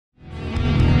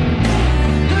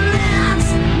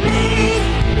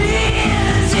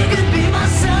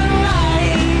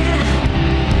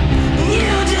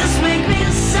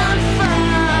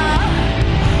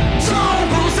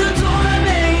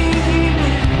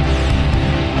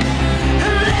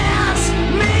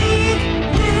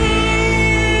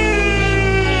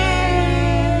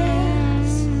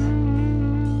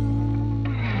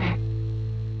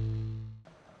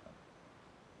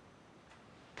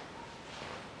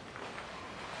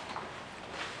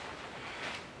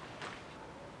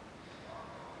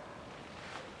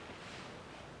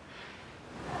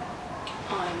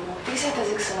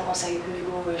certeza que você não consegue ir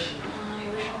comigo hoje? Ai,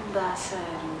 hoje não dá,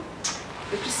 sério.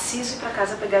 Eu preciso ir pra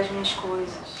casa pegar as minhas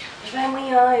coisas. Mas vai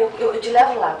amanhã, eu te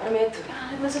levo lá, prometo.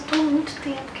 Ai, mas eu tô há muito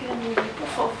tempo querendo ir, por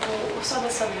favor. Só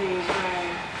dessa vez,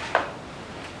 vai.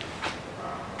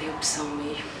 Tem opção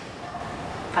mesmo.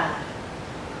 Para.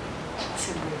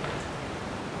 Você boba.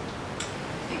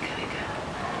 Vem cá, vem cá.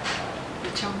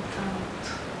 Eu te amo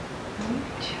tanto.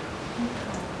 Muito te amo.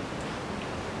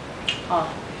 Ó,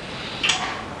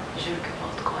 juro que eu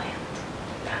volto correndo.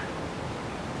 Tá?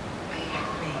 Beijo.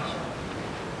 Beijo.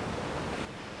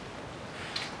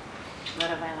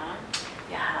 Agora vai lá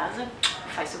e arrasa.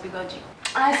 Faz seu bigodinho.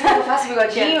 Ah, você quer que eu faça o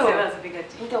bigodinho? Você faz o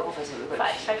bigodinho. Então eu vou fazer o bigodinho.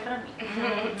 Faz pra mim.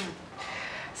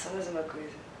 Só mais uma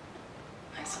coisa.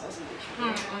 Ai, só mais um beijo.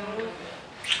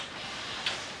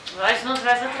 Vai, senão você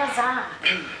vai se atrasar.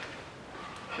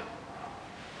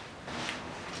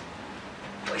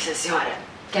 Poxa, senhora,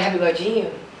 quer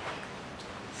bigodinho?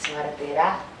 A senhora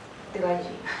terá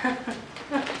bigodinho.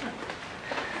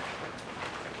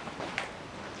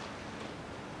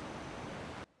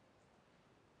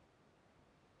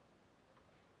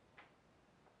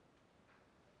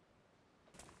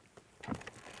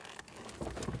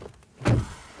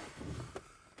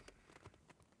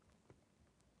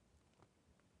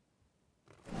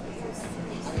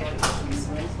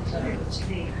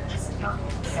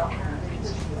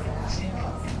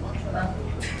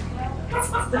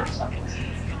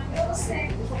 Eu não sei,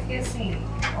 porque assim,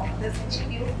 um presente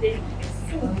que eu dei,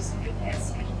 eu sempre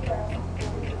peço que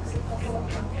você está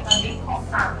colocando para bem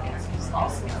contado os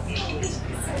nossos amigos.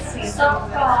 Só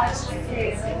pode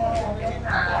ser, não é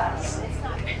nada.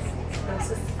 Então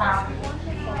você sabe.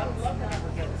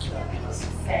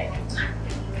 Sério.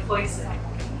 Pois é.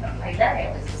 A ideia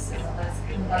é, mas você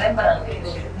não está lembrando.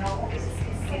 Não, eu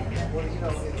esqueci, né?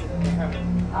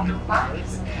 Tá preocupado?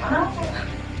 Não.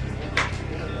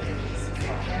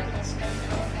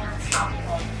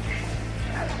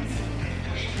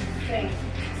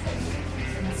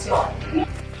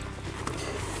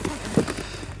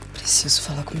 Preciso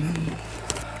falar com meu amor.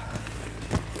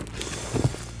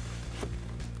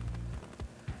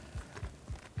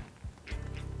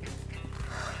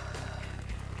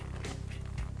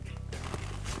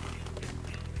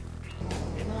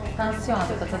 Tá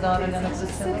ansiosa, tá toda hora olhando pro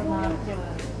celular.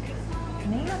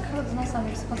 Nem na casa dos nossos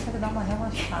amigos você consegue dar uma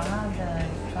relaxada,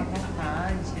 ficar à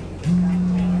vontade, ficar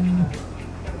quieta.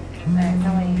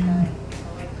 Calma aí, cara.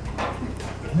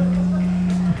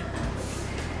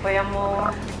 Oi,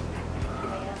 amor.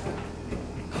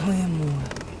 Oi, amor.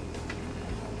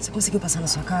 Você conseguiu passar na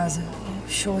sua casa? O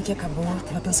show aqui acabou.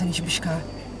 Tava pensando em te buscar.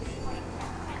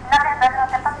 Na verdade, eu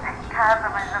até passei em casa,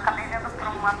 mas eu acabei vindo para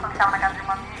uma social na casa de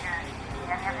uma amiga.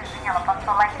 E a minha vizinha, ela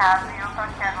passou lá em casa e eu tô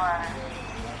aqui agora.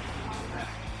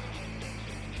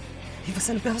 E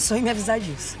você não pensou em me avisar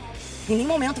disso. Em nenhum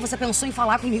momento você pensou em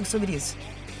falar comigo sobre isso.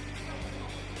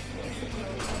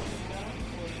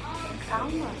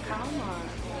 Calma.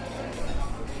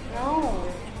 Não,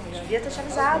 eu devia ter te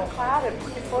avisado, claro, é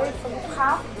porque foi muito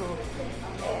rápido.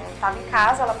 Tava em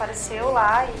casa, ela apareceu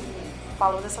lá e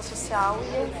falou dessa social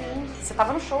e eu vim. Você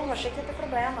tava no show, eu achei que ia ter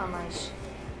problema, mas...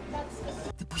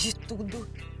 Depois de tudo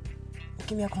o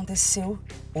que me aconteceu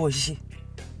hoje,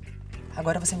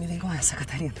 agora você me vem com essa,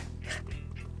 Catarina.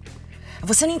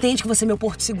 Você não entende que você é meu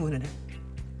porto seguro, né?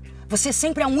 Você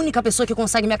sempre é a única pessoa que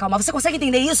consegue me acalmar. Você consegue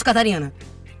entender isso, Catarina?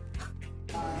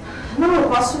 Não, eu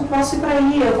posso ir pra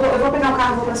aí. Eu vou pegar o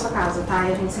carro e vou pra sua casa, tá?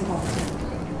 E a gente se encontra.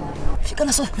 Fica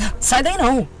na sua... Sai daí,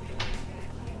 não!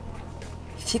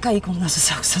 Fica aí com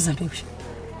seus amigos.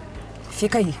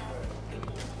 Fica aí.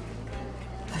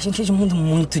 A gente é de um mundo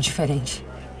muito diferente.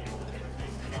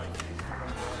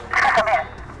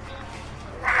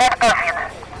 Segue tua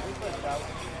vida.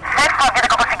 Segue tua vida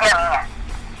que eu vou seguir a minha.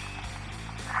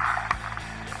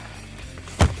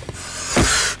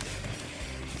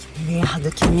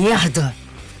 Que merda!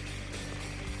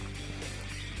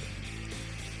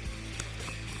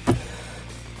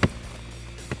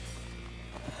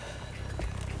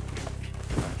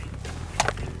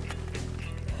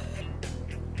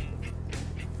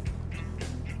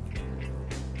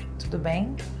 Tudo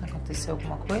bem? Aconteceu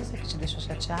alguma coisa que te deixou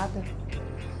chateada?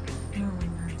 Não,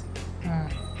 nada.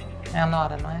 É a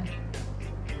Nora, não é?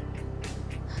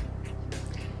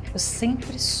 Eu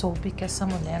sempre soube que essa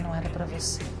mulher não era pra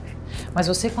você. Mas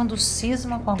você, quando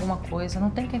cisma com alguma coisa, não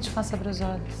tem quem te faça abrir os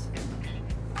olhos.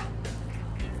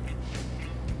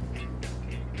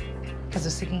 Fazer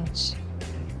o seguinte,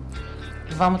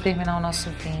 vamos terminar o nosso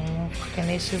vinho, porque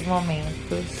nestes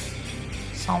momentos,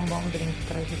 só um bom drink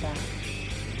para ajudar.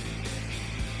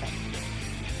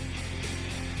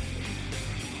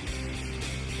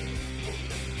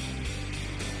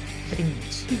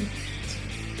 limites.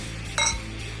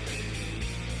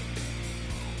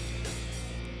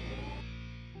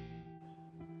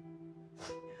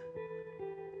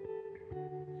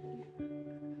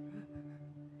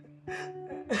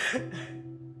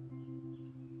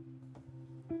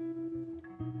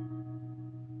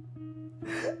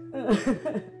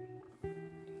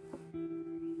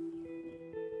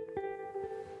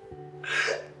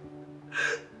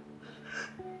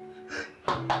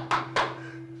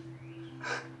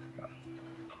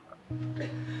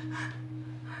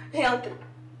 Entra.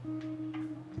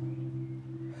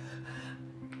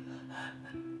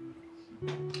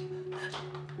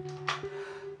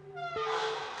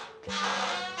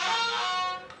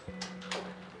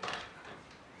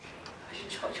 A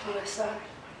gente pode conversar.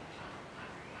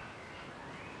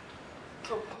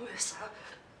 Vamos conversar.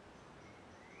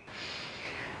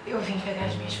 Eu vim pegar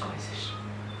as minhas coisas.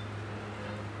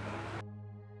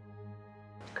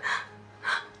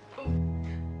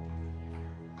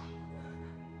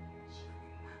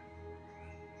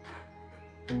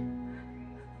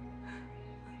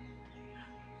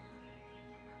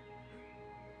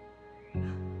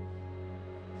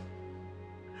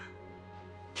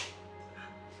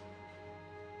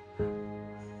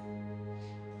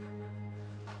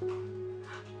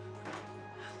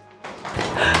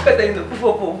 Catarina, por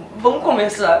favor, vamos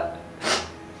conversar.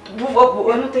 Por favor.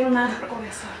 Eu não tenho nada pra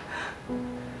conversar.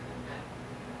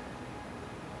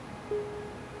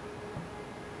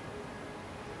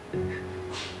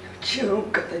 Eu te amo,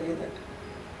 Catarina.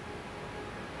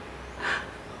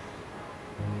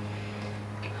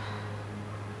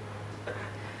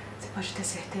 Você pode ter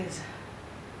certeza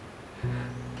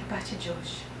que a partir de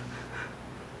hoje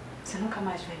você nunca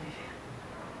mais vai me ver.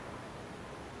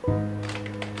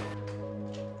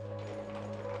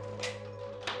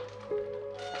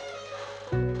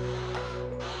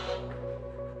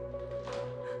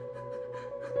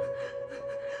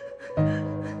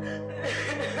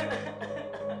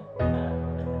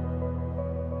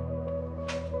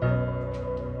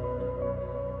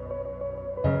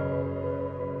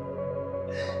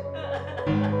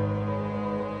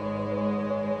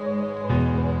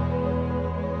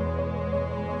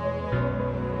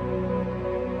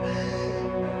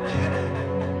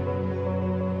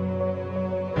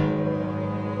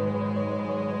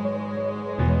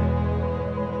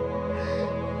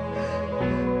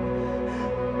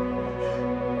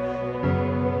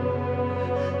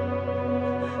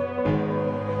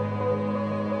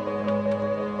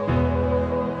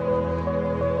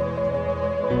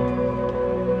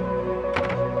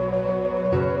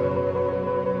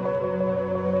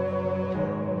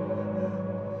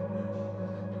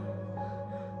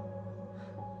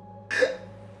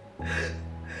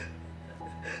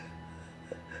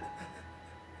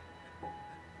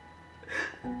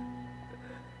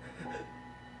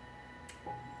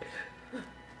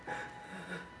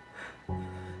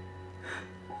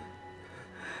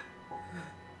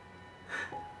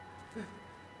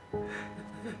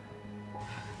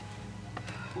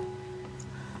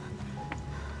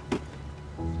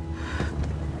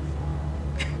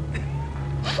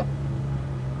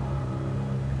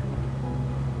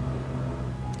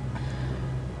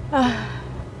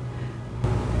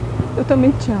 Eu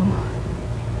também te amo.